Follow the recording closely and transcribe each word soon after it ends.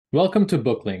Welcome to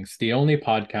Booklinks, the only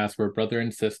podcast where brother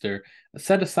and sister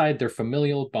set aside their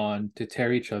familial bond to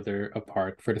tear each other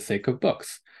apart for the sake of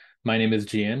books. My name is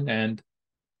Gian, and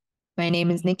My name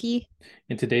is Nikki.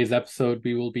 in today's episode,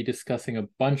 we will be discussing a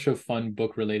bunch of fun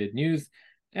book related news,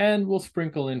 and we'll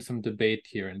sprinkle in some debate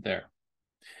here and there.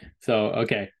 So,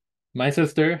 my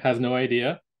sister has no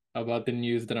idea about the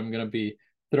news that I'm going to be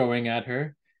throwing at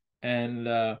her, and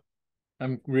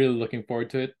I'm really looking forward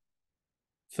to it.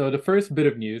 So the first bit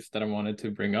of news that I wanted to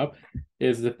bring up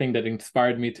is the thing that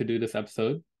inspired me to do this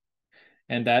episode,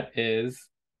 and that is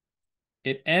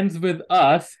It Ends With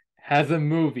Us has a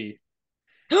movie.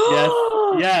 Yes,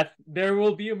 yes, there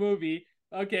will be a movie.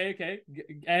 Okay.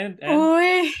 And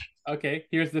Uy. okay,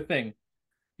 here's the thing.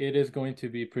 It is going to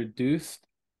be produced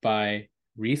by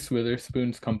Reese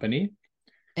Witherspoon's company,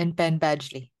 And Ben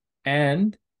Badgley.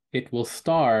 and it will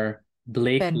star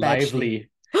Blake Ben Badgley. Lively.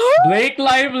 Blake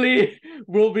Lively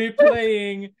will be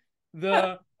playing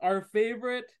the our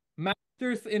favorite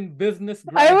Masters in Business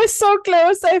I graduate was so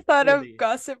close. I thought of Lily.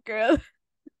 Gossip Girl.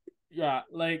 Yeah,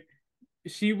 like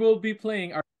she will be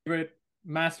playing our favorite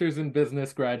Masters in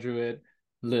Business graduate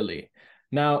Lily.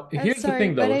 Now, I'm here's the sorry,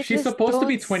 thing but though. I She's just supposed to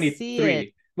be don't see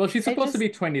it. 23. Well, she's I supposed to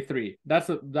just, be 23.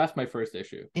 That's my first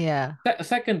issue. yeah.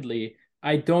 Secondly,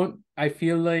 I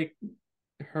feel like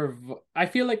I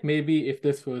feel like maybe if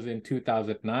this was in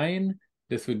 2009,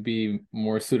 this would be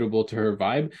more suitable to her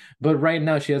vibe. But right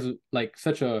now, she has like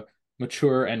such a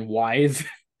mature and wise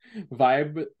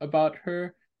vibe about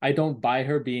her. I don't buy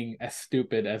her being as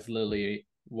stupid as Lily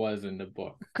was in the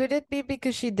book. Could it be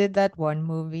because she did that one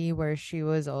movie where she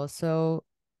was also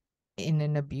in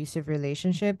an abusive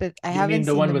relationship? But I You mean haven't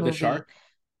the seen one the with the movie. shark,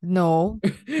 No,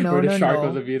 where no, the no, shark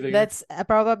was no. abusing her? That's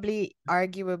probably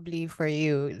arguably for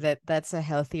you that's a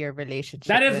healthier That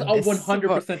relationship is than a this book.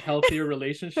 100% healthier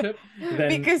relationship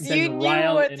Because than you knew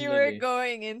Ryle what and you were Lily.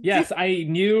 going into. Yes, I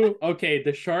knew. Okay,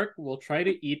 the shark will try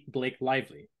to eat Blake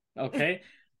Lively. Okay,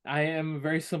 I am a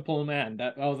very simple man.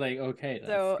 That I was like, okay,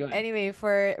 that's So good. anyway,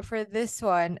 for this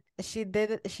one, she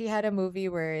had a movie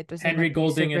where it was an Henry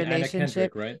Golding abusive and Anna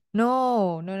Kendrick, relationship. right?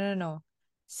 No, no, no, no.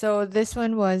 So this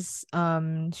one was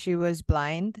she was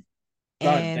blind,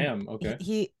 God and damn. Okay.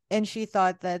 she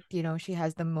thought that, she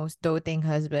has the most doting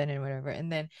husband and whatever.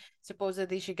 And then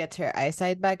supposedly she gets her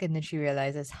eyesight back, and then she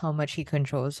realizes how much he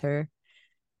controls her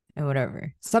and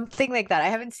whatever. Something like that. I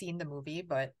haven't seen the movie,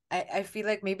 but I feel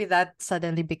like maybe that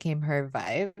suddenly became her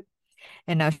vibe.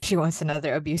 And now she wants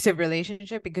another abusive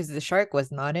relationship because the shark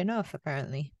was not enough,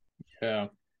 apparently. Yeah.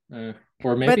 Uh,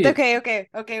 or But maybe. okay,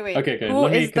 wait. Okay. Who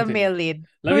Let me is the continue. male lead?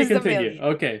 Let Who me is the male continue. lead?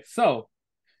 Okay, so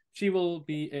she will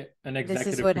be an This is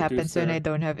executive what happens when I producer.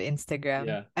 don't have Instagram.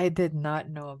 Yeah. I did not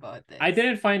know about I this.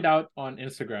 didn't find out on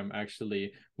Instagram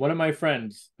actually. One of my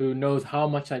friends who knows how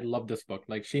much I love this book,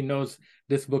 like she knows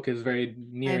this book is very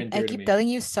near and I dear to keep me. telling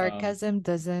you, Um, sarcasm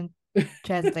doesn't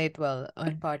translate well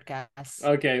on podcasts.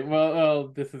 okay, well,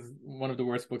 this is one of the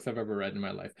worst books I've ever read in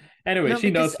my life. Anyway, No,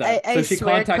 she because knows that, I so she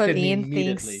swear contacted me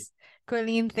immediately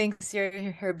Colleen thinks you're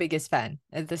her biggest fan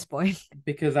at this point.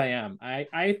 because I am.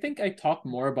 I think I talk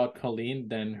more about Colleen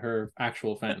than her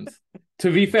actual fans.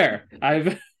 To be fair,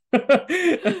 I've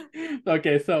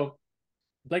okay. So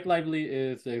Blake Lively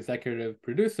is the executive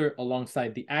producer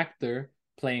alongside the actor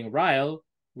playing Ryle,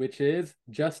 which is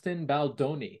Justin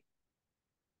Baldoni.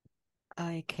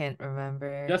 I can't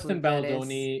remember who Justin that is.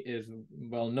 Baldoni is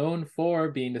well known for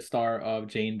being the star of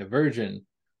Jane the Virgin.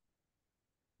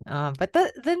 But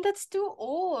then that's too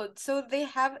old. So they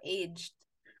have aged.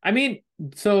 I mean,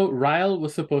 so Ryle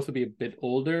was supposed to be a bit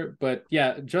older, but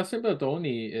yeah, Justin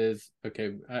Baldoni is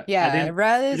okay. I Yeah, didn't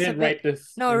Rad I is a didn't bit. write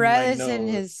this No, in Rad my is in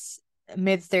notes. his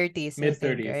mid 30s, I Mid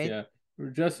think, 30s, right? yeah.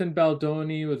 Justin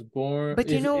Baldoni was born But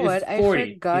you know is what? 40.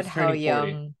 He's turning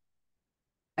 40.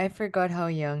 I forgot how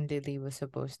young Lily was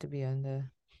supposed to be on the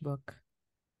book.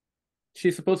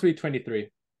 She's supposed to be 23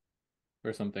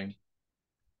 or something.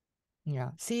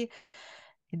 Yeah. See,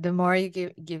 the more you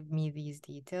give me these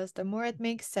details, the more it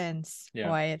makes sense Yeah.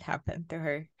 why it happened to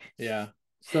her. Yeah.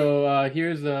 So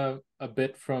here's a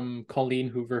bit from Colleen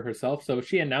Hoover herself. So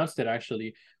she announced it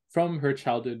actually from her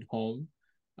childhood home,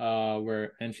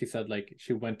 where and she said like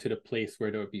she went to the place where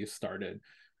the abuse started,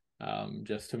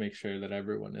 just to make sure that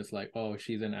everyone is like, oh,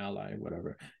 she's an ally,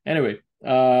 whatever. Anyway,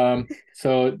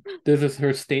 so this is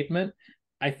her statement.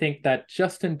 I think that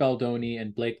Justin Baldoni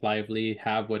and Blake Lively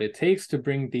have what it takes to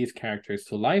bring these characters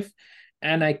to life,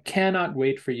 and I cannot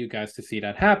wait for you guys to see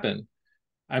that happen.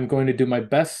 I'm going to do my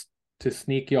best to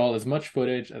sneak y'all as much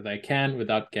footage as I can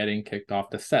without getting kicked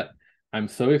off the set. I'm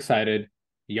so excited,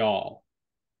 y'all.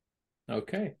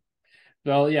 Okay.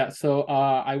 Well, yeah, so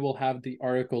I will have the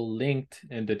article linked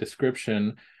in the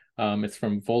description. It's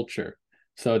from Vulture.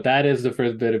 So that is the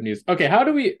first bit of news. Okay, how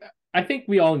do we? I think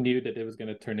we all knew that it was going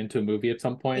to turn into a movie at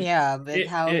some point. Yeah, but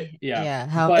Yeah,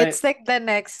 how but it's like the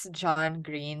next John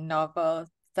Green novel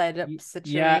type of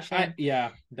yeah, situation.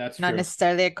 yeah, that's Not true.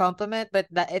 necessarily a compliment, but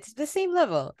that it's the same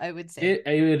level, I would say.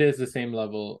 It is the same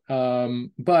level.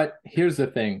 But here's the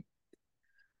thing.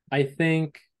 I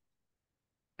think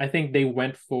I think they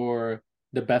went for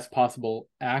the best possible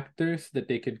actors that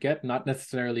they could get, not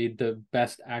necessarily the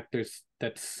best actors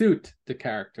that suit the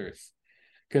characters.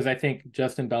 Because I think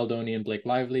Justin Baldoni and Blake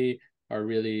Lively are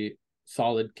really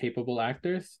solid, capable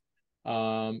actors.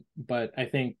 But I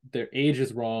think their age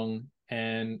is wrong,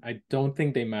 and I don't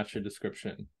think they match the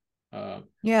description.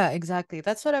 Yeah, exactly.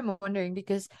 That's what I'm wondering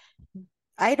because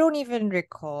I don't even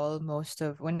recall most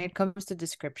of when it comes to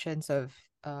descriptions of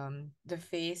the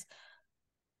face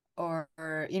or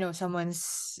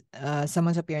someone's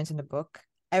appearance in the book.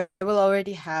 I will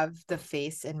already have the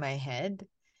face in my head,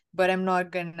 but I'm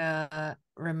not gonna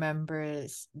remember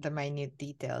the minute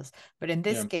details. But in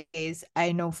this Yeah, case,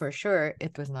 I know for sure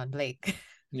it was not Blake.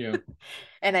 yeah,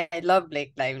 And I love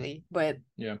Blake Lively, but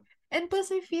yeah. and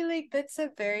plus I feel like that's a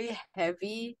very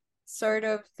heavy sort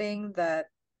of thing that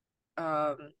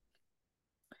um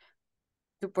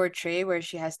to portray where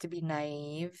she has to be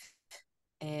naive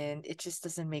and it just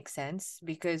doesn't make sense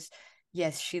because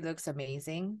yes, she looks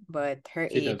amazing, but her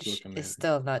She does age look is amazing.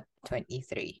 still not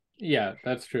 23. Yeah,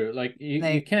 that's true. Like you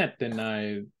Like, can't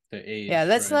deny the yeah, age,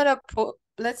 right?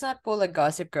 let's not pull a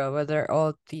Gossip Girl where they're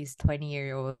all these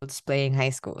 20-year-olds playing high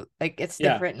school. Like it's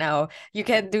Yeah, different now. You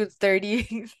can't do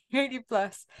 30 30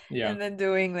 plus yeah, and then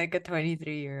doing like a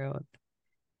 23-year-old.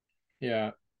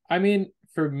 yeah. I mean,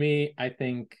 for me, I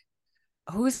think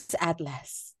Who's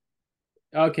Atlas?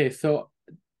 okay, so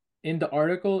in the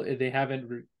article, they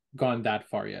haven't gone that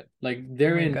far yet. Like Oh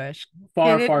they're my in gosh.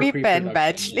 far, Can it far be Penn pre-production.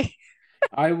 Badgley?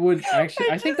 I would actually,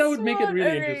 I I think that just would make it want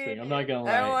really a interesting. I'm not reunion. gonna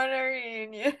I lie. want a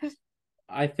reunion.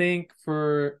 I think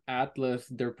for Atlas,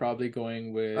 they're probably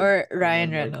going with Or Ryan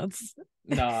someone more. Reynolds.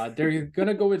 Nah, they're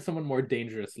gonna go with someone more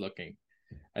dangerous looking.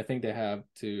 I think they have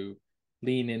to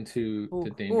lean into the Ooh,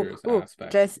 ooh, dangerous ooh.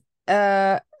 aspect.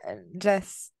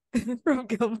 Jess from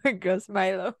Gilmore Girls,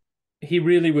 Milo. He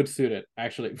really would suit it,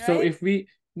 actually. So Right? if we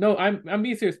no, I'm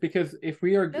being serious because if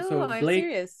we are No, so I'm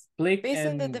serious. Blake Based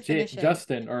on the and definition.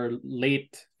 Justin are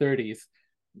late 30s.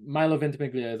 Milo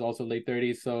Ventimiglia is also late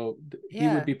 30s, so he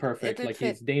would Yeah, be it perfect. would Like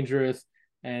he's fit. dangerous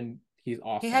and he's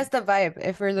He has awesome. the vibe.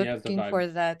 If we're He has the looking vibe. for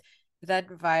that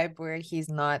vibe where he's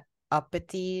not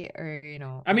uppity or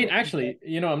I mean, but actually,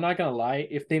 I'm not gonna lie.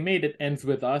 If they made It Ends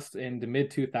With Us in the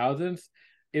mid 2000s,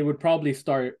 it would probably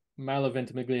start Milo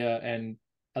Ventimiglia and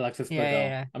Alexis yeah, Bledel.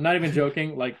 yeah, I'm not even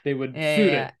joking. Like they would yeah,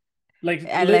 suit yeah, it. Like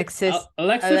yeah. Alexis would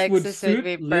Alexis would suit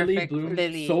be Lily perfect. Bloom so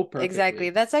Lily, exactly. perfectly.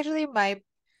 That's actually my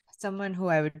someone who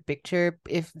I would picture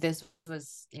if this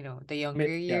was, the younger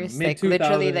Yeah, years, mid like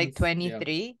literally like 2000s. Yeah,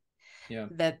 23 yeah,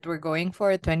 that we're going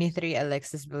for. 23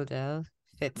 Alexis Bledel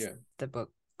fits yeah. the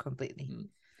book completely. Mm.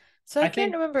 So I I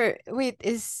can't think remember. Wait,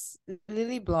 is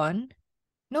Lily blonde?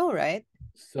 No, right?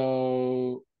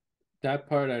 so. That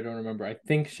part I don't remember. I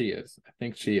think she is. I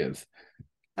think she is.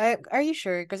 Are you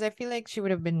sure? Because I feel like she would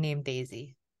have been named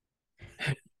Daisy.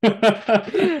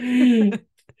 God.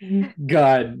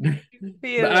 But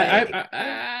Feel like.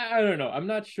 I don't know. I'm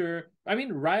not sure. I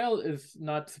mean, Ryle is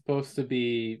not supposed to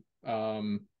be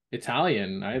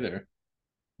Italian either.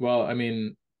 Well, I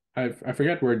mean, I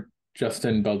forget where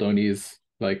Justin Baldoni's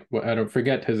like what I don't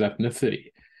forget his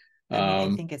ethnicity. I mean, I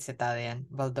Um think it's Italian.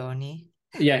 Baldoni.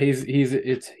 yeah,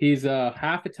 he's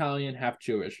half Italian, half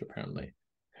Jewish apparently.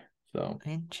 So,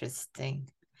 Interesting.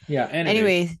 yeah, anyways.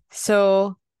 Anyway,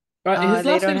 so His they last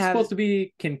don't name is have supposed to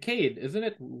be Kincaid, isn't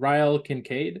it? Ryle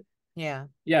Kincaid. yeah.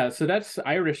 Yeah, so that's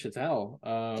Irish as hell.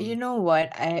 You know what?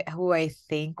 I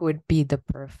think would be the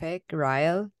perfect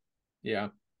Ryle? Yeah,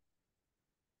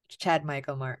 Chad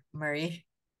Michael Murray.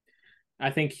 I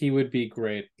think he would be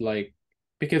great. Like,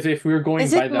 because if we are going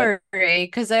Is by it that, Murray?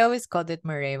 Because I always called it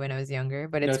Murray when I was younger,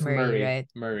 but it's that's Murray, Murray. right?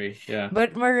 Murray, yeah,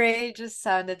 But Murray just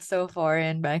sounded so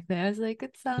foreign back then. I was like,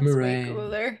 it sounds way Murray.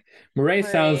 cooler. Murray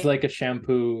sounds Murray. like a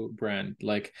shampoo brand,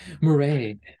 like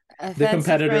Murray, A the fancy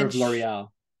competitor of L'Oreal.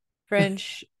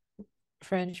 French,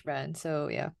 French brand. So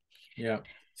yeah. Yeah.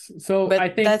 So But I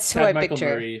think that's who Chad I Michael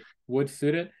picture. Murray would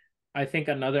suit it. I think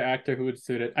another actor who would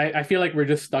suit it. I feel like we're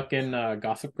just stuck in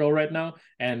Gossip Girl right now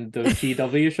and the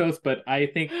CW shows, but I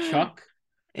think Chuck,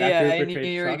 the actor Yeah, who I knew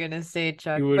portrayed you were Chuck, gonna say he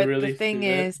Chuck. would But the really thing suit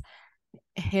it. is,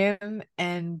 him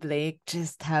and Blake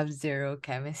just have zero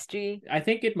chemistry. I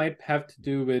think it might have to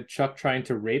do with Chuck trying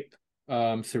to rape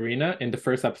Serena in the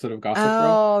first episode of Gossip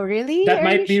Girl. Oh, really? That Are you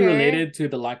might be sure? related to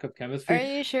the lack of Are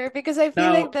chemistry. you sure? Because I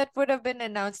feel like Now, that would have been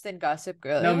announced in Gossip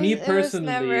Girl. now me It was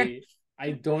never. personally,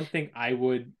 I don't think I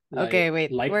would Okay,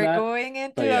 wait. like We're that. going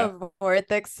into But yeah. the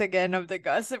vortex again of the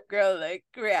Gossip Girl like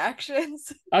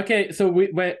reactions. Okay, so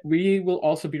we will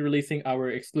also be releasing our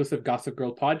exclusive Gossip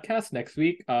Girl podcast next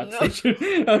week. No. Stay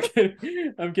tuned. Okay,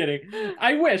 I'm kidding.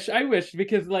 I wish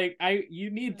because like I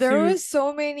you need There to. was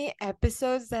so many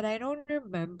episodes that I don't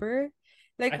remember.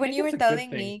 I Like when think you it's were a good telling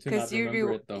thing me, to because not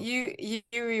remember it though. you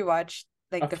rewatched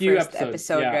A like the few first episodes,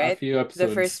 episode, yeah, a right? few The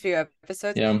first episodes. few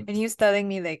episodes, Yeah, and he was telling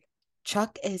me like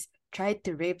Chuck is tried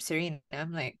to rape Serena.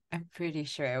 I'm like, I'm pretty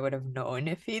sure I would have known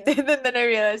if he did, and then I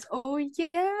realized, oh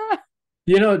yeah.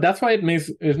 that's why it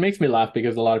makes me laugh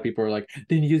because a lot of people are like,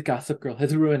 "The new Gossip Girl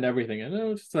has ruined everything," and I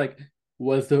was just like,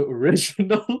 "Was the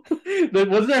original?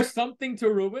 Was there something to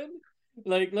ruin?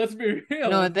 Like, let's be real.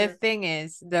 No, Was the there? thing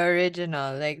is, the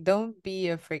original, like, don't be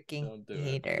a freaking Don't do it.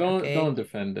 hater, Don't okay?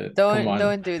 defend it. Come Don't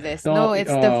on. do this. No, Don't. it's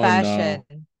the Oh fashion.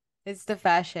 no. It's the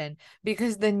fashion.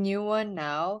 Because the new one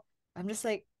now, I'm just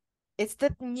like, it's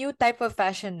the new type of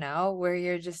fashion now where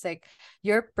you're just like,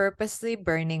 you're purposely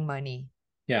burning money.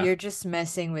 Yeah, You're just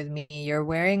messing with me. You're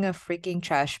wearing a freaking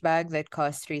trash bag that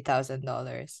costs $3,000.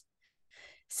 yeah.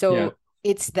 So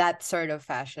it's that sort of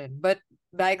fashion. But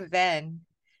back then,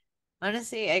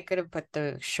 honestly, I could have put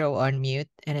the show on mute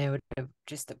and I would have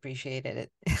just appreciated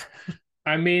it.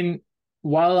 I mean,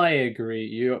 while I agree,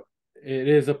 it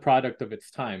is a product of its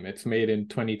time. It's made in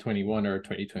 2021 or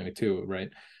 2022, right?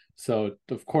 So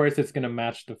of course it's gonna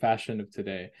match the fashion of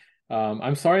today.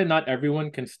 I'm sorry, not everyone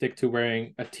can stick to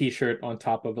wearing a t-shirt on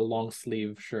top of a long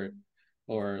sleeve shirt,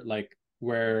 or like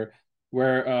wear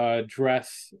a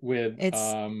dress with It's,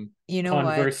 you know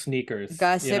what? Converse sneakers.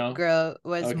 Gossip Girl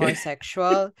was more Okay.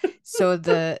 sexual, so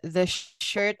the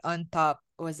shirt on top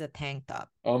was a tank top.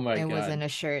 Oh my It God. wasn't a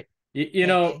shirt. You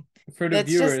know, Okay. for the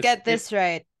Let's just viewers, get this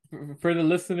right. for the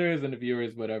listeners and the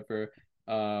viewers, whatever,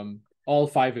 all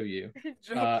five of you,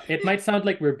 Joe. it might sound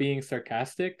like we're being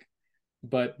sarcastic,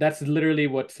 but that's literally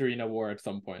what Serena wore at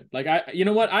some point. Like you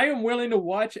know what? I am willing to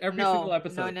watch every single No, no,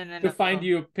 episode no, no, to no, find no.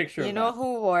 you a picture You of know that.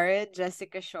 who wore it?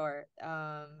 Jessica Shore.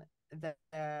 The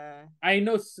I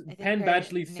know I think Penn her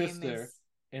Badgley's name sister is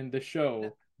in the no,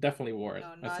 show definitely wore it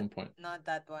no, at some point. not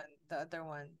that one. The other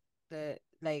one. The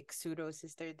like pseudo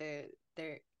sister,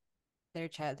 their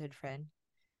childhood friend.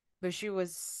 But she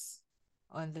was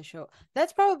on the show.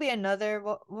 That's probably another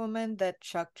woman that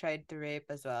Chuck tried to rape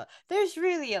as well. There's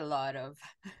really a lot of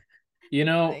You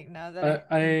know, like now that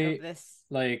I think of I this.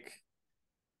 like.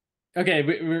 Okay,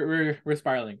 we're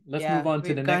spiraling. Let's move Yeah, on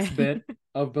to the we've got next bit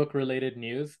of book related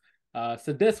news.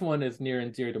 So this one is near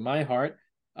and dear to my heart.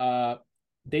 Uh,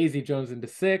 Daisy Jones and the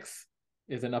Six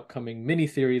is an upcoming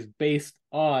miniseries based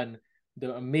on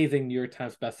the amazing New York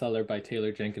Times bestseller by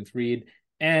Taylor Jenkins Reid,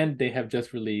 and they have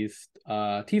just released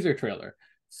a teaser trailer.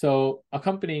 So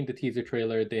accompanying the teaser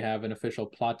trailer, they have an official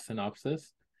plot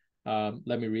synopsis.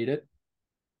 Let me read it.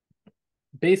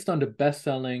 Based on the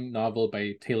best-selling novel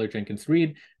by Taylor Jenkins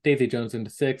Reid, Daisy Jones and the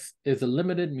Six is a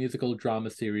limited musical drama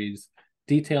series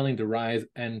detailing the rise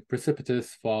and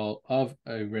precipitous fall of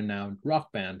a renowned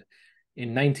rock band. In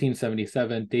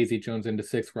 1977, Daisy Jones and the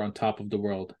Six were on top of the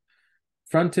world.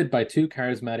 Fronted by two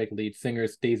charismatic lead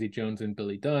singers, Daisy Jones and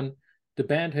Billy Dunn, the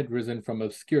band had risen from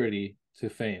obscurity to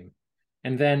fame.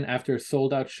 And then, after a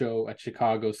sold-out show at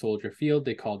Chicago Soldier Field,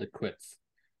 they called it quits.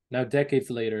 Now, decades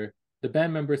later, the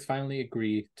band members finally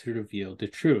agree to reveal the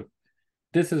truth.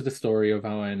 This is the story of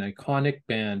how an iconic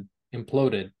band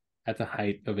imploded at the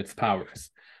height of its powers.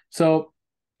 So,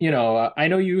 I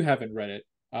know you haven't read it,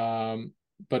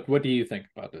 but what do you think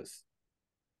about this?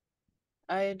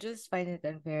 I just find it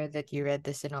unfair that you read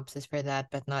the synopsis for that,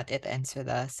 but not It Ends With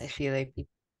Us. I feel like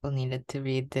people needed to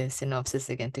read the synopsis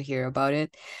again to hear about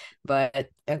it. But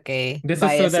okay, This is so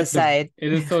bias that aside.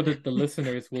 it is so that the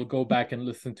listeners will go back and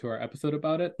listen to our episode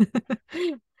about it.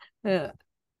 Uh,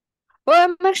 well,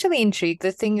 I'm actually intrigued.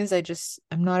 The thing is,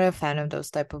 I'm not a fan of those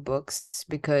type of books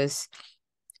because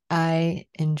I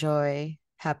enjoy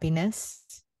happiness.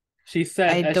 She said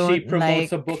I as she don't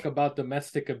promotes like, a book about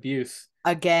domestic abuse.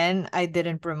 again, I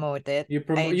didn't promote it. You I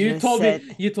promote. just said,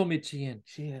 You told me, Jian,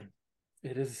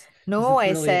 it is a no,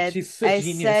 brilliant. She's a I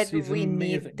genius. said She's we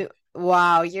need amazing. to,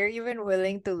 wow, you're even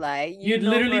willing to lie. You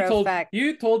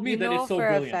told me You that it's know so for a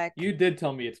brilliant. fact. You did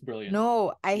tell me it's brilliant.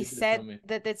 No, I You did tell said me.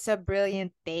 that it's a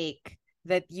brilliant take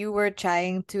that you were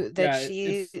trying to, that Yeah,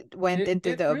 she went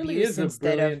into it the really abuse is a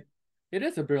instead of, brilliant. It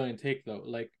is a brilliant take though.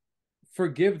 Like,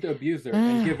 forgive the abuser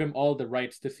and give him all the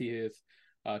rights to see his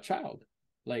child.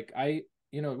 Like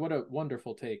what a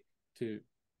wonderful take to.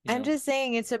 you I'm know? just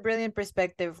saying it's a brilliant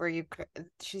perspective where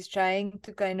she's trying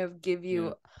to kind of give Yeah,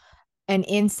 you an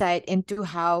insight into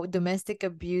how domestic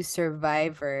abuse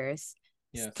survivors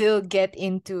yes. still get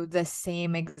into the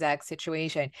same exact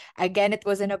situation. Again, it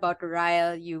wasn't about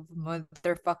Ryle, you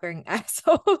motherfucking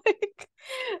asshole.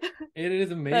 It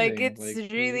is Like amazing. it's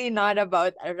Like really not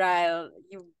about Ryle,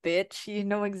 you bitch. You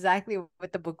know exactly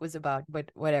what the book was about,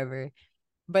 but whatever.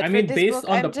 I But for mean, this based book,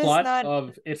 on the I'm just plot not.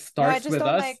 of It No, I Starts just With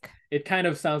don't Us, like. it kind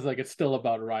of sounds like it's still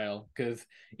about Ryle, because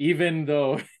even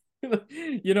though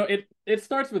it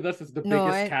starts with us as the No,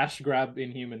 biggest cash grab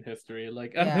in human history.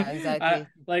 Like yeah, I exactly.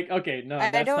 like okay, no, I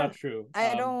that's not don't true.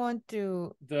 I don't want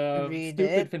to The read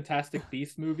stupid it. Fantastic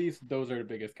Beast movies, those are the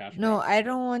biggest cash No, grabs. I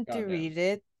don't want to Goddamn. read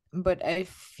it, but I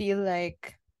feel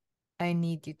like I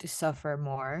need you to suffer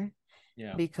more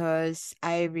Yeah. because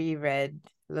I reread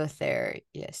Lothair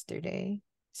yesterday.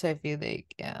 So I feel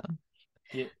like, yeah,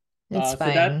 Yeah. it's So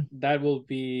that fine that will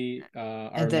be in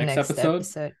our the next next episode.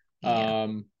 episode. Yeah.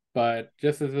 But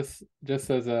just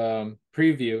as a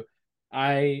preview,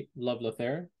 I love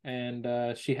Lothair, and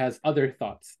she has other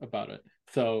thoughts about it.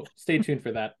 So stay tuned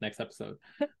for that next episode.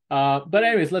 But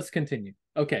anyways, let's continue.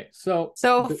 Okay, so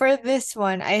So for this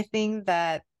one, I think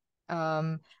that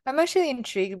I'm actually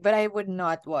intrigued, but I would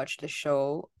not watch the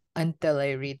show until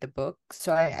I read the book.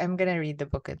 So I'm gonna read the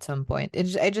book at some point.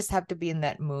 I just have to be in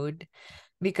that mood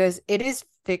because it is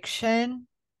fiction,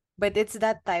 but it's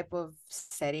that type of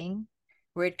setting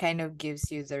where it kind of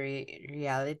gives you the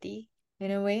reality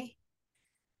in a way.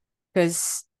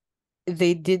 Because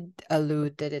they did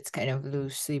allude that it's kind of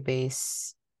loosely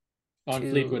based on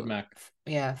Fleetwood to, Mac,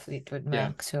 yeah, Fleetwood yeah.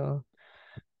 Mac. So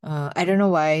I don't know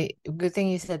why. Good thing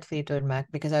you said Fleetwood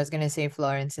Mac because I was gonna say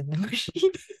Florence and the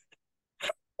Machine.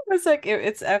 It's like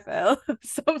it's FL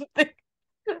something.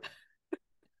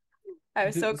 I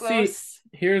was so See, close.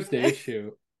 here's the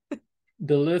issue.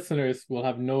 The listeners will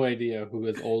have no idea who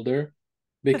is older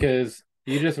because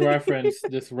you just reference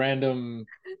this random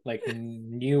like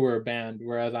newer band,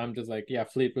 whereas I'm just like, yeah,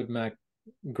 Fleetwood Mac,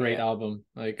 great Yeah, album.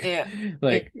 Like yeah,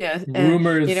 like yeah.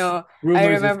 Rumors I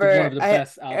Rumors is one remember. of the I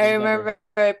best I albums ever. remember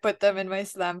I put them in my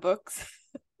slam books.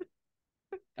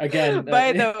 Again,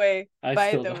 I By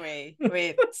still the don't. way,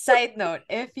 wait. Side note: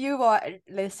 if you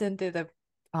listen to the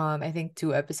I think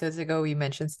 2 episodes ago we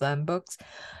mentioned slam books.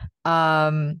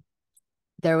 Um,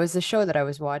 there was a show that I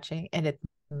was watching and it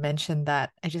mentioned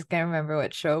that. I just can't remember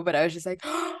what show, but I was just like,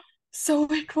 so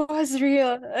it was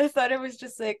real. I thought it was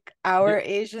just like our There,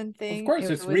 Asian of thing. course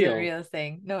It it's was a real. real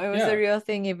thing. No, it was a Yeah, real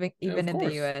thing even of in the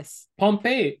course. US. So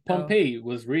Pompeii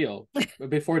was real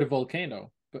before the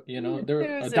volcano. But it there was a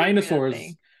real dinosaurs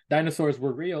thing. dinosaurs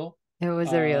were real. It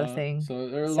was a real thing. So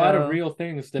there are a lot of So real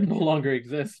things that no longer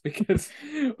exist because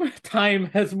time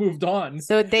has moved on.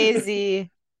 so Daisy, okay,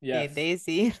 Yes.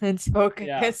 Daisy, let's Yeah.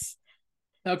 focus.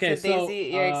 Okay, So so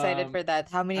Daisy, you're excited for that.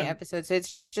 How many I'm episodes? So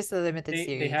it's just a limited they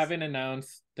series. haven't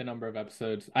announced the number of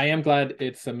episodes. I am glad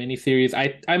it's a mini series.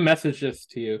 I messaged this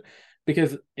to you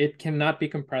because it cannot be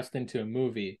compressed into a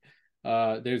movie.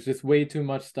 There's just way too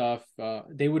much stuff.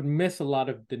 They would miss a lot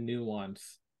of the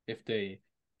nuance if they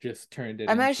just turned it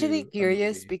I'm actually into a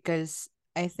curious movie. because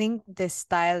I think the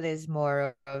style is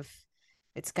more of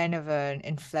it's kind of an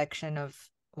inflection of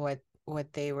what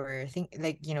they were think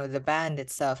like the band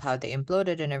itself how they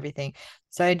imploded and everything.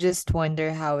 So I just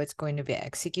wonder how it's going to be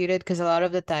executed because a lot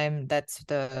of the time that's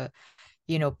the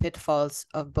pitfalls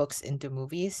of books into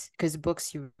movies because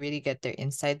books you really get their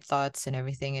inside thoughts and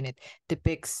everything and it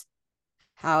depicts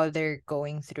how they're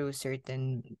going through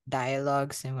certain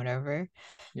dialogues and whatever.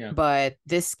 Yeah. But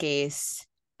this case,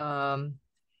 um,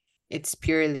 it's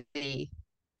purely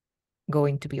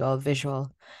going to be all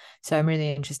visual. So I'm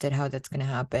really interested how that's gonna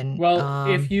happen. Well,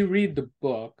 if you read the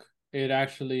book,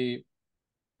 it's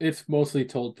mostly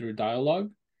told through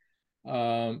dialogue,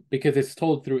 because it's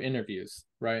told through interviews,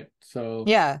 right? So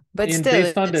Yeah, but in still,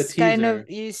 based on the it's kind of teaser,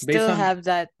 you based still on have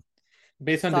that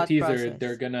based on the thought teaser, process.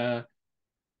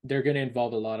 they're gonna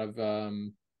involve a lot of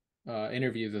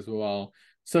interviews as well.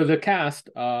 So the cast,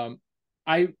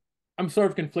 I I'm sort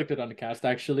of conflicted on the cast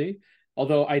actually.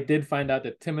 Although I did find out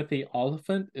that Timothy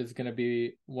Oliphant is gonna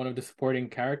be one of the supporting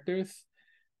characters,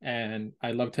 and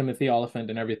I love Timothy Oliphant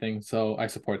and everything, so I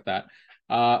support that.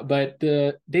 But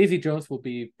Daisy Jones will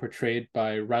be portrayed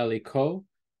by Riley Coe,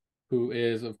 who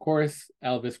is, of course,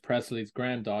 Elvis Presley's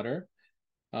granddaughter.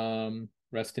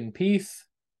 Rest in peace,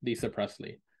 Lisa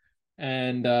Presley.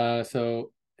 And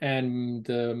the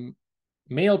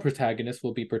male protagonist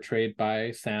will be portrayed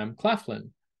by Sam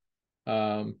Claflin.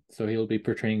 So he'll be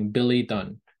portraying Billy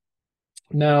Dunn.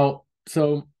 Now,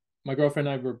 so my girlfriend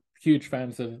and I were huge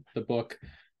fans of the book.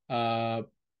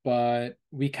 but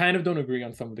we kind of don't agree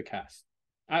on some of the cast.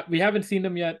 We haven't seen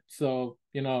them yet, so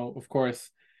of course,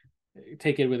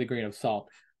 take it with a grain of salt.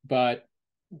 But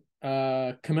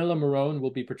Camilla Morone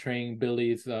will be portraying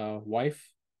Billy's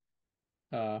wife,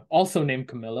 also named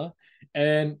Camilla,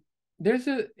 and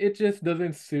it just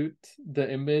doesn't suit the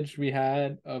image we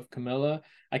had of Camilla.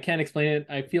 I can't explain it.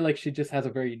 I feel like she just has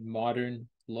a very modern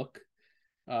look,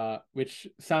 which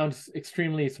sounds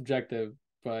extremely subjective,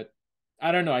 but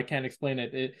I don't know. I can't explain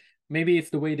it. Maybe it's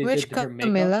the way they Which did her makeup.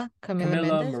 Camilla? Camilla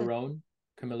Camilla Mendez? Marone.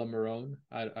 Camilla Marone.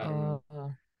 I don't know.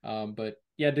 Oh, But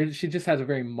yeah, she just has a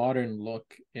very modern look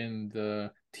in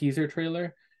the teaser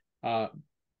trailer. Uh,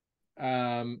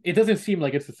 it doesn't seem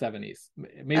like it's the 70s.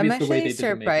 Maybe I'm it's the way actually they did the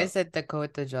makeup. surprised that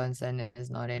Dakota Johnson is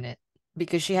not in it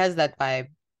because she has that vibe.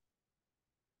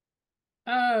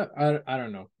 I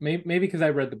don't know. Maybe because I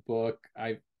read the book,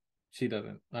 she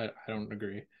doesn't. I don't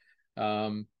agree.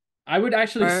 Um, I would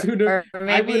actually sooner. Or I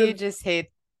maybe would you have just hate,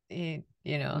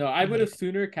 no. I you would have hate.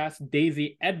 sooner cast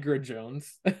Daisy Edgar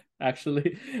Jones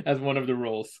actually as one of the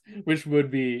roles, which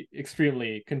would be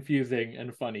extremely confusing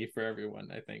and funny for everyone.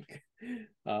 I think.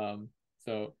 Um,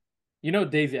 so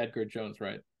Daisy Edgar Jones,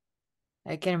 right?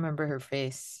 I can't remember her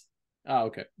face. Oh,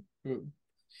 okay.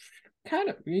 Kind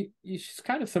of, she's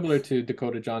kind of similar to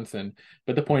Dakota Johnson,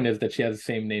 but the point is that she has the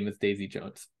same name as Daisy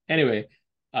Jones. Anyway,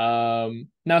 now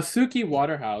Suki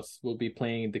Waterhouse will be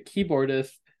playing the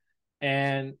keyboardist,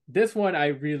 and this one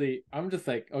I'm just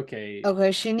like, okay,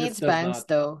 Okay, she this needs does bangs not,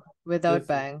 though. Without this,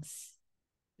 bangs.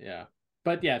 yeah,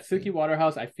 but yeah, Suki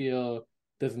Waterhouse, I feel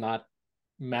does not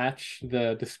match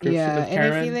the description Yeah, of and I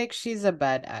feel Karen. like she's a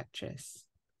bad actress.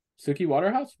 Suki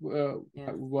Waterhouse,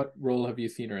 Yeah. what role have you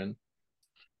seen her in?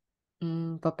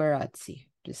 Paparazzi.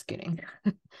 Just kidding.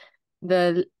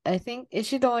 I think is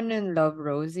she the one in Love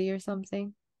Rosie or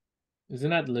something? Isn't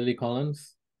that Lily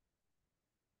Collins?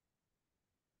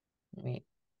 Wait.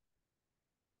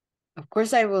 Of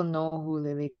course I will know who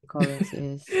Lily Collins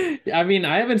is. I mean,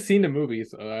 I haven't seen the movie,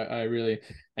 so I really,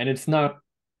 and it's not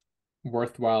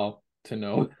worthwhile to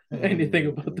know anything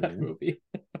about that Mm, movie.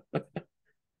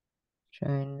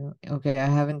 okay, I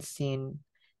haven't seen.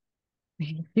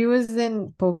 She was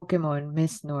in Pokemon,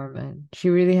 Miss Norman. She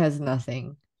really has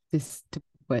nothing. Just to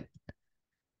put.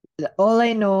 All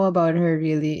I know about her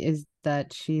really is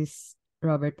that she's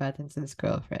Robert Pattinson's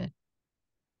girlfriend.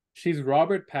 She's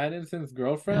Robert Pattinson's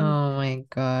girlfriend. Oh my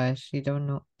gosh, you don't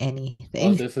know Well,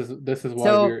 anything. this is why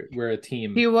So we're a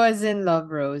team. she was in Love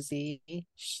Rosie.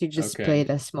 She just Okay, played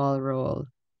a small role.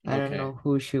 I don't okay. know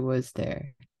who she was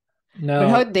there. But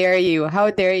how Now, dare you? How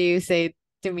dare you say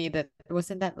to me that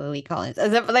wasn't that Lily Collins?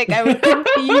 As if like I would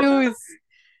confuse.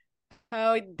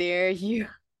 How dare you?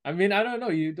 I mean, I don't know.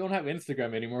 You don't have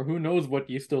Instagram anymore. Who knows what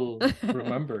you still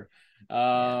remember?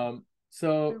 Yeah. There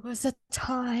So was a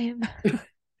time.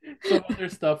 some other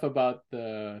stuff about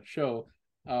the show.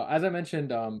 As I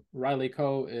mentioned, Riley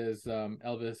Coe is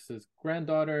Elvis's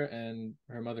granddaughter, and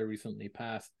her mother recently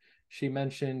passed. She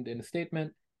mentioned in a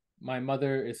statement, "My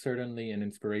mother is certainly an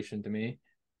inspiration to me,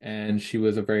 and she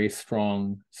was a very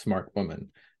strong, smart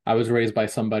woman. I was raised by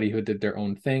somebody who did their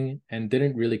own thing and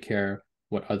didn't really care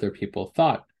what other people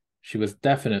thought. She was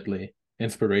definitely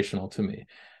inspirational to me,"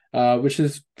 which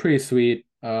is pretty sweet.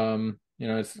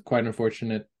 It's quite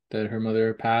unfortunate that her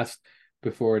mother passed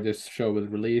before this show was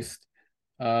released.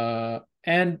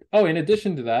 And in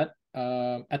addition to that,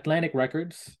 Atlantic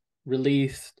Records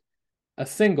released a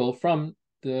single from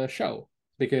the show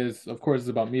because, of course, it's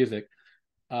about music.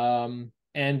 And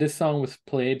this song was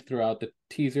played throughout the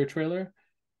teaser trailer.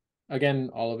 Again,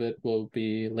 all of it will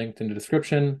be linked in the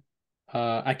description.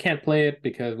 I can't play it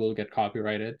because we'll get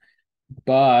copyrighted.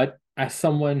 But as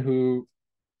someone who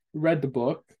read the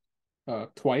book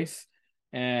twice,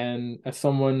 and as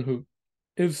someone who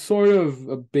is sort of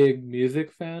a big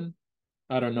music fan,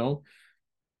 I don't know,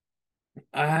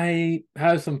 I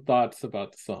have some thoughts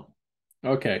about the song.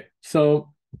 Okay,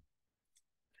 so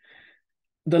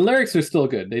the lyrics are still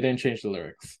good. They didn't change the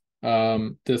lyrics.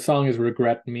 The song is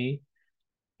 "Regret Me,"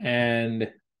 and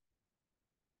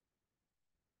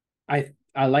I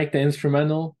like the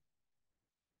instrumental.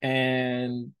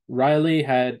 And Riley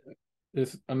had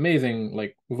this amazing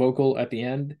like vocal at the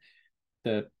end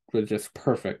that was just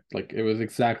perfect. Like it was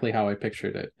exactly how I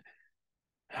pictured it.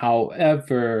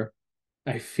 However,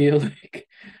 I feel like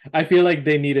I feel like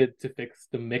they needed to fix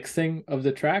the mixing of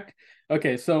the track.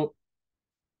 Okay, so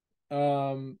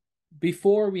um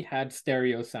before we had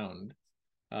stereo sound.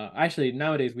 Actually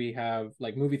nowadays we have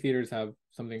like movie theaters have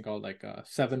something called like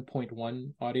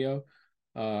 7.1 audio.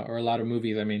 Or a lot of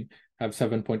movies, I mean, have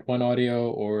 7.1 audio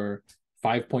or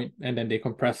 5 point, and then they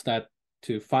compress that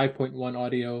to 5.1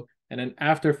 audio And then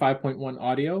after 5.1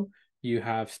 audio, you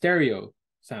have stereo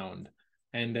sound.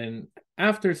 And then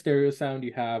after stereo sound,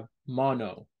 you have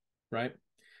mono, right?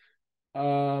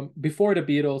 Before the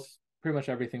Beatles, pretty much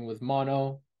everything was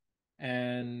mono,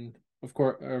 and of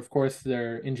course,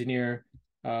 their engineer,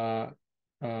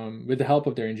 with the help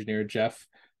of their engineer Jeff,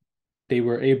 they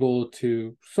were able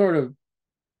to sort of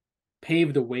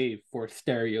pave the way for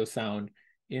stereo sound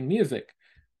in music.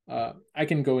 I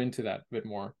can go into that a bit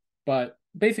more, but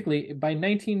basically, by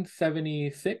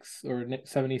 1976 or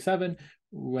 77,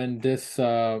 when this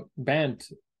band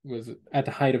was at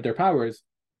the height of their powers,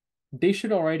 they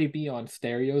should already be on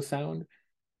stereo sound.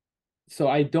 So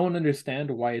I don't understand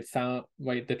why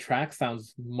the track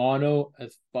sounds mono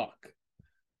as fuck.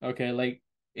 Okay, like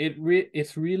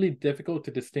it's really difficult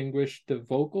to distinguish the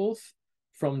vocals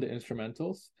from the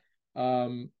instrumentals.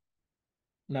 Um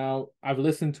Now I've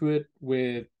listened to it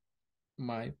with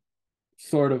my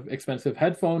sort of expensive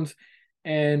headphones,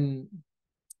 and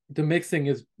the mixing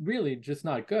is really just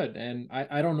not good, and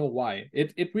I don't know why.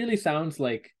 It really sounds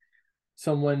like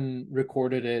someone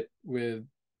recorded it with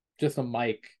just a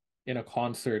mic in a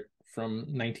concert from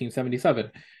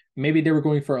 1977. Maybe they were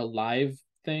going for a live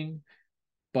thing,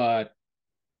 but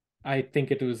I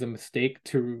think it was a mistake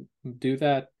to do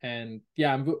that. And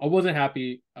yeah, I wasn't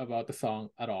happy about the song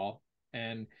at all.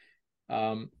 And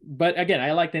but again,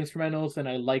 I liked the instrumentals and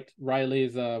I liked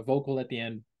Riley's vocal at the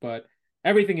end, but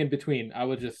everything in between, I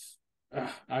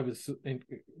was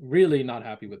really not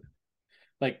happy with it.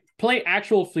 Like, play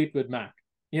actual Fleetwood Mac,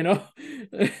 you know?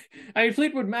 I mean,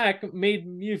 Fleetwood Mac made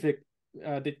music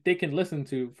that they can listen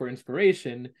to for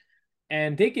inspiration,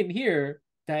 and they can hear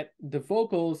that the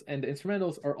vocals and the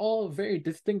instrumentals are all very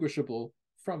distinguishable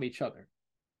from each other,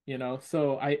 you know?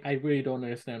 So I really don't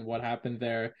understand what happened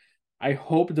there. I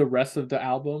hope the rest of the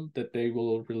album that they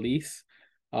will release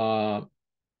uh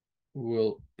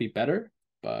will be better.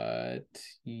 But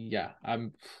yeah,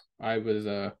 I was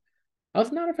I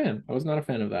was not a fan. I was not a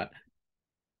fan of that.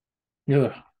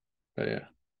 Yeah, but yeah.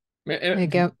 I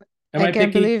can't, Am I I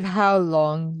can't picky? believe how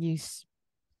long you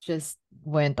just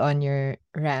went on your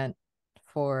rant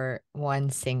for one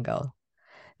single.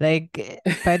 Like,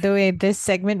 by the way, this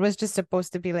segment was just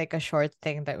supposed to be like a short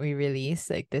thing that we release,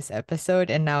 like this episode,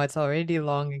 and now it's already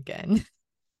long again.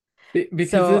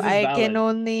 Because So this is valid.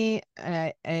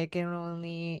 I can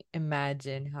only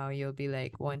imagine how you'll be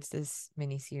like once this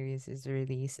miniseries is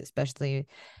released, especially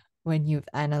when you've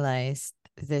analyzed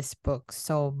this book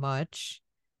so much.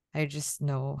 I just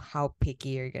know how picky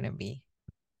you're gonna be.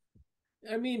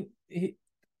 I mean,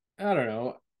 I don't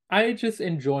know. I just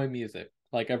enjoy music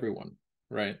like everyone,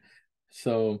 right?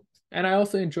 So, and I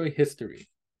also enjoy history.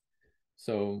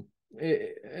 So,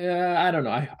 I don't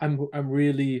know. I'm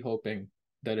really hoping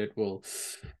that it will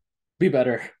be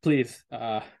better, please.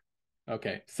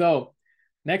 Okay. So,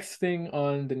 next thing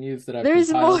on the news that I've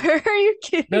There's more. compiled. Are you No,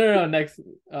 kidding? no, no. Next,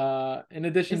 in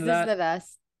addition Is to this that, the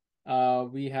last?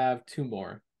 we have two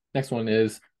more. Next one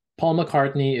is Paul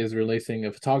McCartney is releasing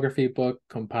a photography book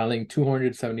compiling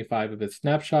 275 of his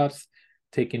snapshots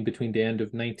taken between the end of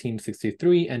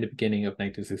 1963 and the beginning of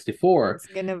 1964. It's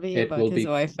gonna be It about will his be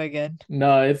wife again.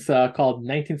 No, it's called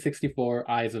 1964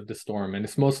 Eyes of the Storm, and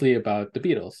it's mostly about the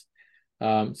Beatles.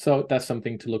 So that's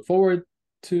something to look forward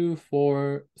to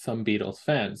for some Beatles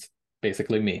fans,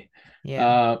 basically me. Yeah.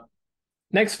 Uh,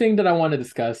 Next thing that I want to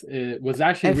discuss, it was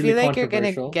actually I really feel like you're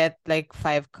gonna controversial. get like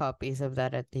 5 copies of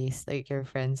that at least. Like your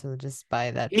friends will just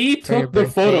buy that He for your took the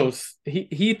birthday. photos.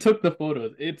 He took the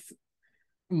photos. It's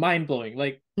mind blowing.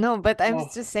 Like, No, but I'm oh,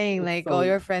 just saying, it's like all so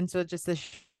your friends will just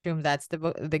assume that's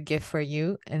the gift for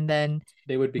you, and then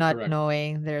they would be not correct.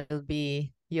 knowing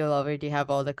you'll already have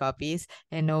all the copies,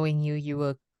 and knowing you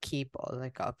will keep all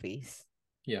the copies.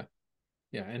 Yeah,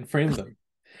 yeah, and frame them.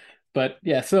 But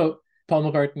yeah, so Paul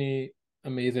McCartney,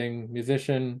 amazing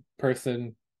musician,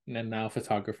 person, and now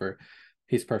photographer.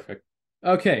 He's perfect.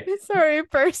 Okay. Sorry,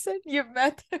 person, you've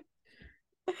met him.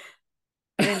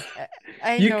 And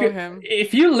I You know could, him.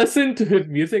 if you listen to his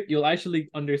music, you'll actually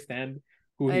understand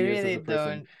who I he is as really a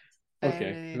person. don't. I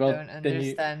Okay. really Well, don't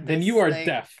understand then you this. are Like,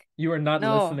 deaf. You are not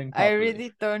no, listening I properly.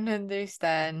 really don't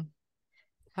understand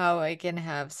how I can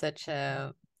have such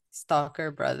a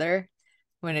stalker brother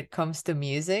when it comes to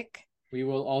music. We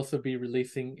will also be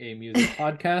releasing a music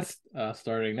podcast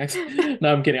starting next.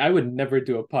 No, I'm kidding. I would never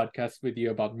do a podcast with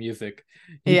you about music.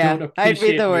 You don't Yeah, I'd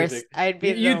be appreciate the worst. music. I'd be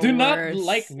You the do not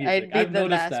like worst. music. I'd be I've the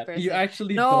noticed last that. You person.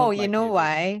 actually No, don't you like know music.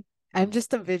 why? I'm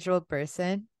just a visual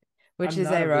person, which I'm is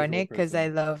not a visual ironic because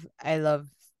person. I love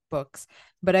books,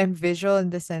 but I'm visual in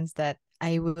the sense that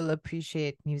I will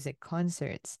appreciate music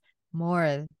concerts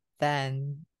more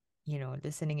than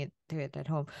listening to it at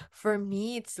home. For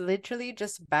me, it's literally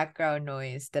just background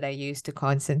noise that I use to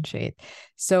concentrate.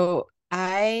 So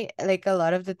I like a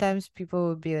lot of the times people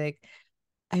will be like,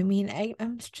 I mean,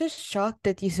 I'm just shocked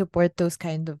that you support those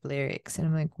kind of lyrics. And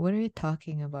I'm like, what are you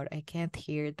talking about? I can't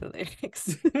hear the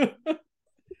lyrics.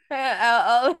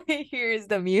 All I hear is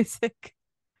the music.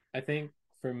 I think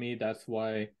for me, that's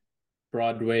why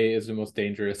Broadway is the most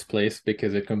dangerous place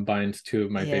because it combines two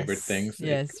of my favorite Yes, things. It,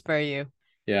 yes, for you.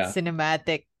 yeah,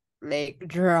 Cinematic, like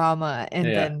drama, and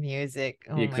yeah, then music.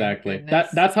 Oh my exactly. goodness.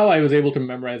 That's how I was able to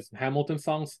memorize Hamilton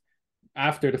songs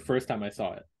after the first time I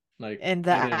saw it. Like And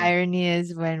the I didn't. irony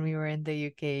is when we were in the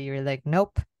UK, you were like,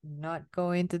 nope, not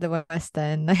going to the West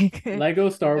End. Like, Lego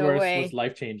Star no Wars was way.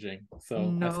 life changing, so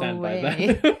I No stand by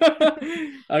way.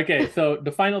 that. Okay, so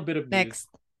the final bit of news. Next,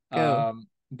 go.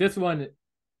 This one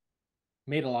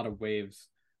made a lot of waves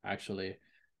actually.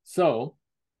 So,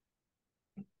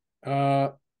 uh,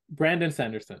 Brandon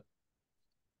Sanderson.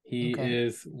 He Okay.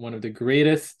 is one of the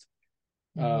greatest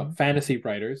Mm-hmm. fantasy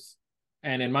writers,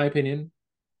 and in my opinion,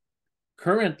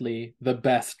 currently the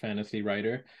best fantasy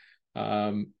writer.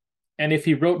 Um, and if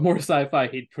he wrote more sci-fi,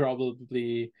 he'd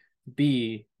probably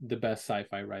be the best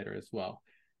sci-fi writer as well.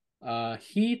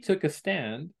 He took a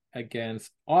stand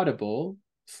against Audible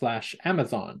slash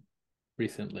Amazon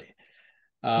recently.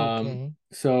 Okay.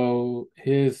 So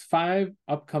his 5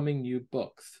 upcoming new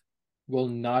books will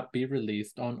not be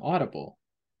released on Audible.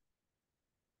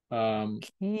 Um,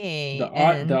 Okay. the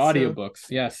And so, audiobooks,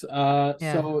 yes. yeah.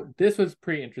 So this was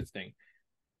pretty interesting.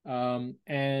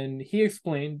 And he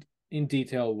explained in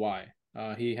detail why.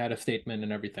 He had a statement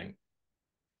and everything.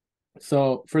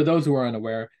 So, for those who are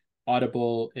unaware,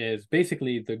 Audible is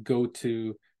basically the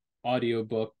go-to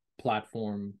audiobook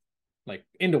platform like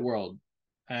in the world.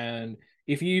 And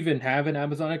if you even have an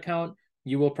Amazon account,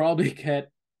 you will probably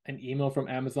get an email from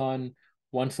Amazon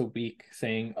once a week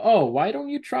saying, "Oh, why don't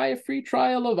you try a free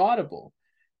trial of Audible?"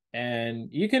 And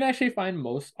you can actually find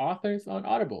most authors on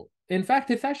Audible. In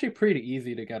fact, it's actually pretty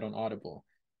easy to get on Audible.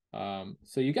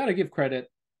 So you got to give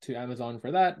credit to Amazon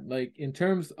for that. Like in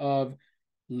terms of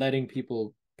letting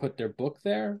people put their book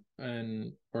there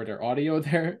and or their audio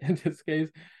there in this case,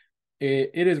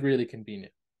 it is really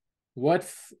convenient.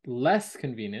 What's less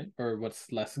convenient or what's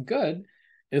less good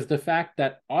is the fact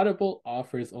that Audible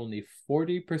offers only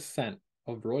 40%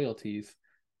 of royalties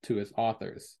to its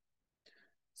authors.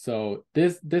 So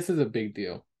this is a big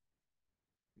deal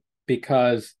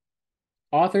because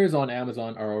authors on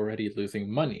Amazon are already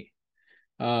losing money.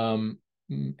 Um,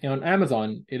 on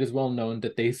Amazon, it is well known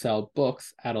that they sell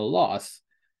books at a loss,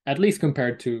 at least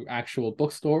compared to actual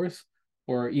bookstores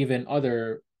or even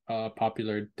other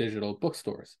popular digital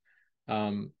bookstores.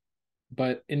 Um,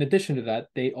 but in addition to that,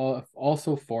 they have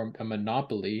also formed a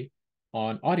monopoly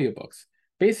on audiobooks.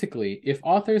 Basically, if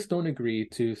authors don't agree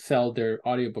to sell their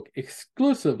audiobook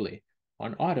exclusively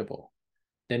on Audible,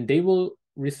 then they will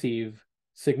receive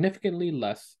significantly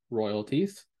less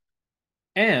royalties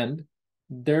and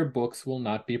their books will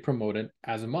not be promoted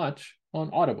as much on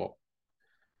Audible.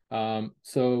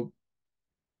 So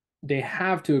they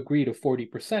have to agree to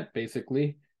 40%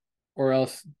 basically, or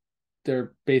else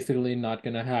they're basically not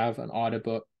going to have an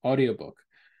audiobook.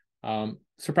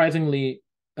 Surprisingly,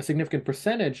 a significant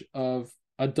percentage of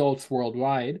adults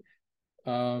worldwide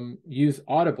use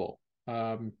Audible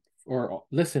or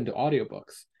listen to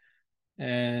audiobooks,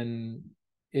 and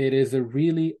it is a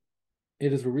really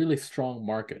strong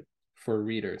market for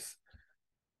readers.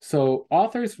 So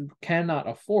authors cannot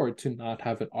afford to not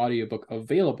have an audiobook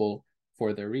available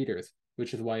for their readers,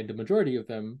 which is why the majority of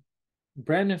them,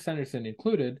 Brandon Sanderson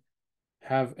included,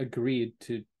 have agreed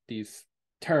to these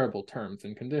terrible terms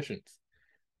and conditions.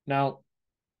 Now,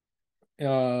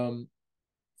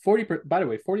 40 by the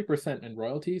way, 40% in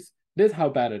royalties. This is how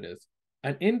bad it is.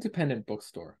 An independent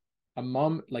bookstore, a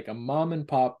mom and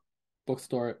pop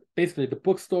bookstore, basically the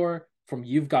bookstore from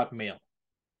You've Got Mail,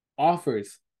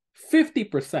 offers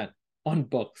 50% on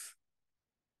books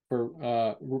for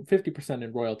 50%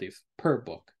 in royalties per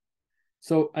book.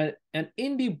 So an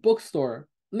indie bookstore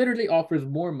literally offers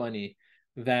more money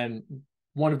than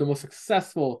one of the most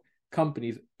successful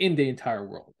companies in the entire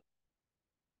world.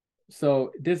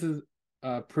 So this is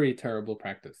a pretty terrible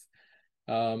practice.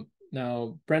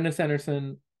 Now, Brandon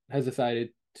Sanderson has decided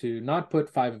to not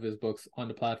put 5 of his books on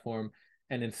the platform,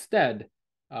 and instead,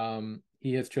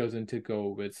 he has chosen to go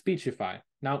with Speechify.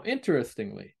 Now,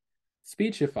 interestingly,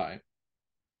 Speechify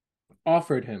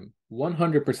offered him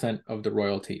 100% of the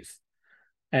royalties.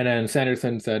 And then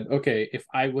Sanderson said, "Okay, if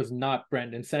I was not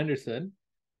Brandon Sanderson,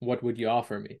 what would you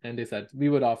offer me?" And they said, "We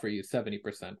would offer you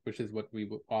 70%, which is what we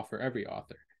would offer every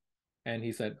author." And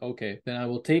he said, "Okay, then I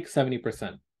will take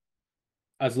 70%."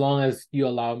 as long as you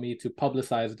allow me to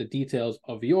publicize the details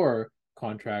of your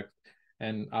contract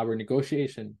and our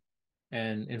negotiation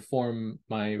and inform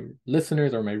my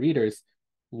listeners or my readers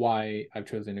why I've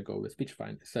chosen to go with Speechify.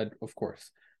 And they said, of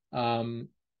course.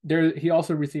 He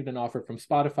also received an offer from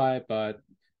Spotify, but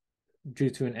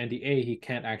due to an NDA, he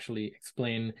can't actually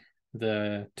explain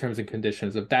the terms and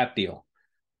conditions of that deal.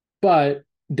 But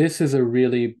this is a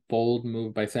really bold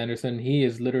move by Sanderson. He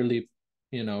is literally,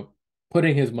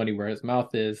 putting his money where his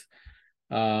mouth is.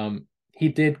 He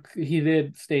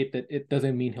did state that it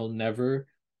doesn't mean he'll never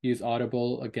use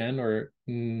Audible again or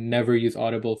never use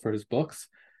Audible for his books,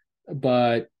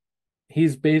 but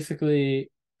he's basically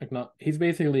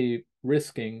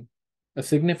risking a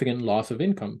significant loss of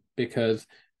income because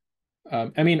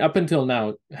I mean, up until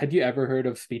now, had you ever heard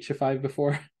of Speechify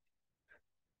before?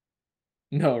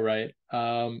 No, right?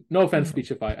 No offense, No.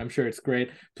 Speechify. I'm sure it's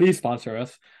great. Please sponsor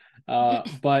us.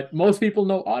 But most people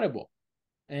know Audible,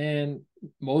 and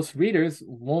most readers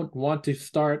won't want to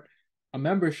start a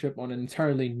membership on an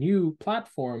entirely new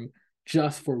platform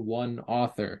just for one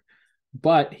author.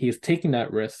 But he's taking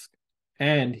that risk,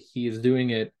 and he's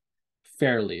doing it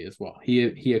fairly as well.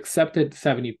 He accepted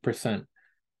 70%,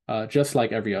 just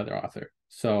like every other author.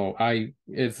 So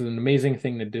it's an amazing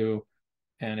thing to do,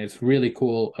 and it's really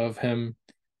cool of him.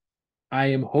 I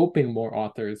am hoping more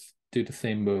authors do the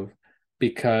same move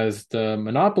because the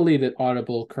monopoly that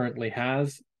Audible currently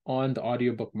has on the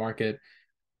audiobook market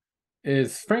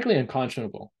is frankly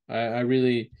unconscionable. I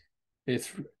really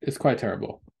it's quite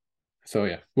terrible. So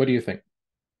yeah, what do you think?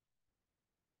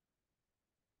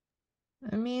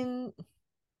 I mean,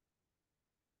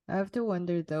 I have to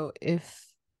wonder though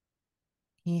if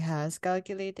he has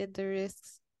calculated the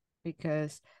risks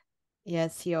because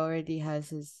yes, he already has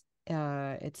his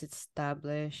it's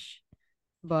established,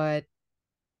 but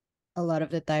a lot of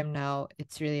the time now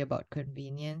it's really about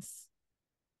convenience.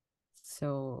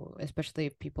 So, especially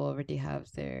if people already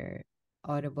have their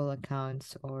Audible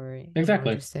accounts or,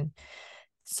 Exactly. just in.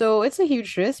 So, it's a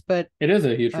huge risk, but It is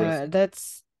a huge risk.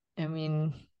 that's, I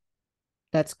mean,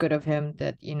 that's good of him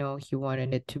that, he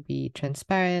wanted it to be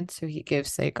transparent. So, he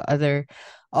gives like other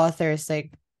authors,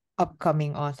 like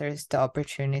upcoming authors, the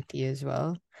opportunity as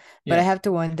well. But I Yeah. have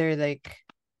to wonder, like,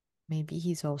 maybe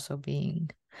he's also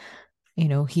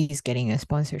he's getting a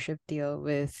sponsorship deal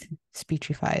with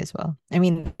Speechify as well. I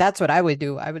mean, that's what I would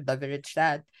do. I would leverage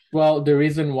that. Well, the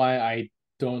reason why I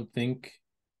don't think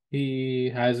he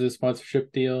has a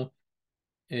sponsorship deal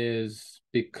is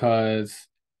because,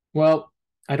 well,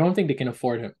 I don't think they can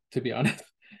afford him, to be honest.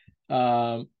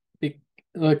 Um, be,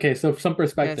 okay, so some That's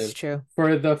perspective. true.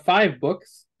 For the 5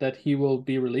 books that he will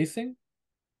be releasing,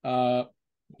 uh,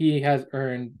 he has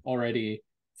earned already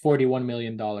 $41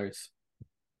 million.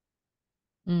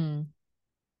 Mm,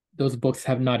 Those books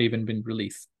have not even been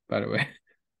released, by the way.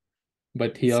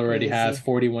 But he it's already has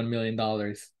crazy. $41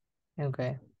 million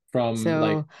Okay. from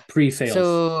like So pre-sales.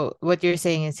 so what you're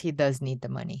saying is he does need the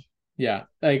money. Yeah,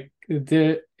 like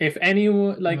the if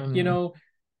anyone like Mm,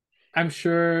 I'm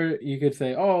sure you could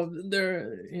say, oh,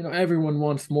 everyone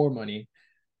wants more money.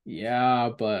 Yeah,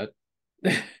 but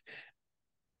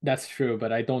that's true,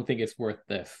 but I don't think it's worth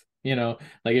this.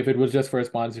 Like if it was just for a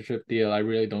sponsorship deal, I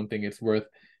really don't think it's worth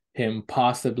him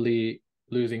possibly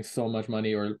losing so much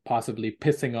money or possibly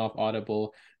pissing off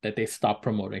Audible that they stop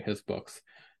promoting his books.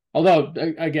 Although,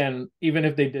 again, even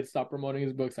if they did stop promoting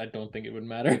his books, I don't think it would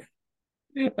matter.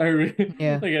 I really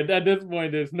yeah, like at this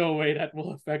point, there's no way that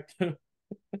will affect him.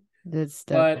 that's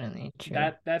But definitely true.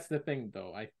 that's the thing,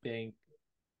 though. I think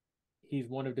he's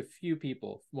one of the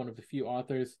few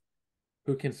authors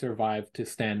who can survive to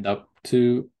stand up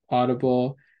to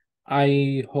Audible.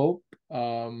 I hope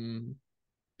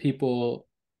people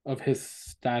of his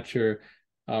stature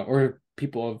or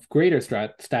people of greater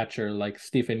stature like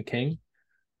Stephen King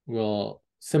will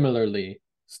similarly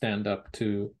stand up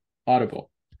to Audible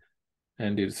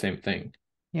and do the same thing.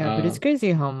 Yeah, but it's Um,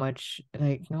 crazy how much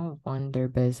like no wonder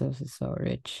Bezos is so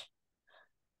rich.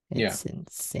 yeah, It's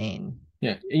insane.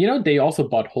 yeah. They also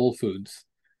bought Whole Foods.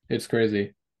 It's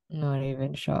crazy. Not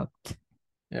even shocked.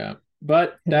 Yeah,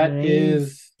 but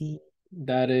Crazy.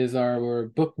 that is our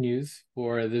book news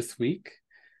for this week.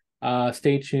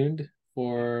 Stay tuned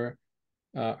for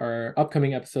our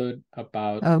upcoming episode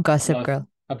Oh, Gossip Girl.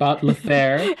 About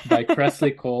Lothair by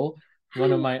Cressley Cole,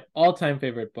 one of my all-time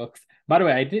favorite books. By the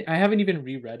way, I haven't even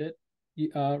reread it,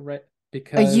 right? You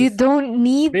Because don't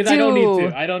need I don't need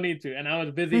to. to. I don't need to. And I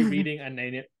was busy reading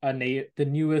the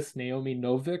newest Naomi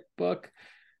Novik book,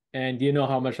 and you know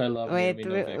how much I love Wait, Naomi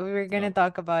we, Novik. we're gonna So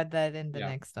talk about that in the yeah.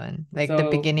 next one. Like the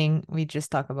So beginning, we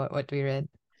just talk about what we read.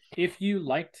 if you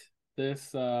liked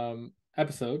this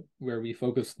episode where we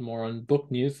focused more on book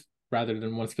news rather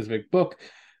than one specific book,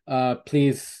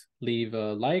 please leave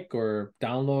a like or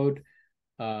download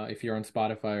if you're on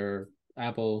Spotify or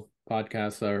Apple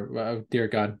Podcasts or dear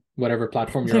God, whatever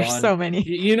platform you're There's on. so many.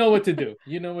 You know what to do.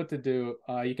 You know what to do.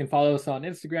 You can follow us on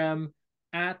Instagram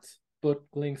at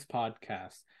Booklinks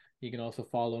Podcast. You can also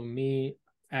follow me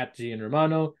at Gian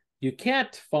Romano. You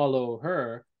can't follow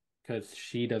her because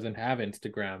she doesn't have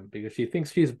Instagram because she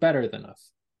thinks she's better than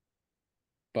us.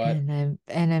 But And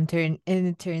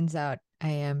it turns out I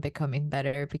am becoming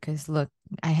better because look,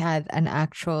 I had an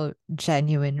actual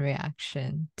genuine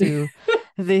reaction to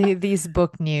these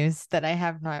book news that I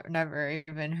have not never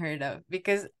even heard of.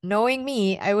 Because knowing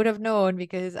me, I would have known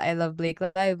because I love Blake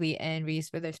Lively and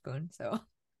Reese Witherspoon. So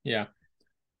yeah.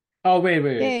 Oh, wait.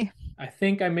 yay. I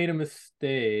think I made a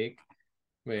mistake.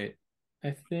 Wait.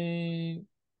 I think.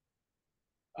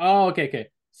 Oh, okay.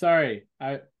 Sorry.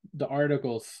 The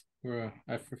articles were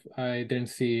I didn't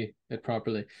see it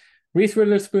properly. Reese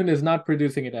Witherspoon is not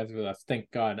producing it as with us.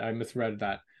 Thank God. I misread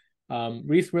that.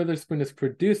 Reese Witherspoon is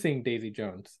producing Daisy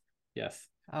Jones. Yes.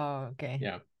 Oh, okay.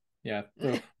 Yeah. Yeah.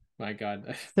 Oh my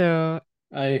God. So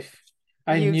I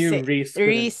I you've knew sa Reese couldn't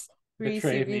Reese,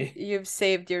 betray me. you've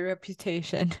saved your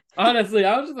reputation. Honestly,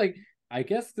 I was just like, I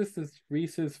guess this is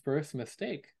Reese's first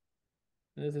mistake.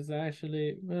 This is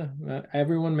actually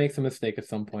everyone makes a mistake at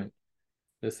some point.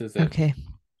 This is it. Okay.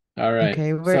 All right.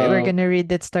 Okay, we're So, gonna read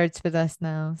That Starts With Us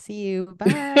now. See you. all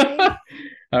Bye.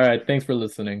 right. Thanks for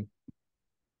listening.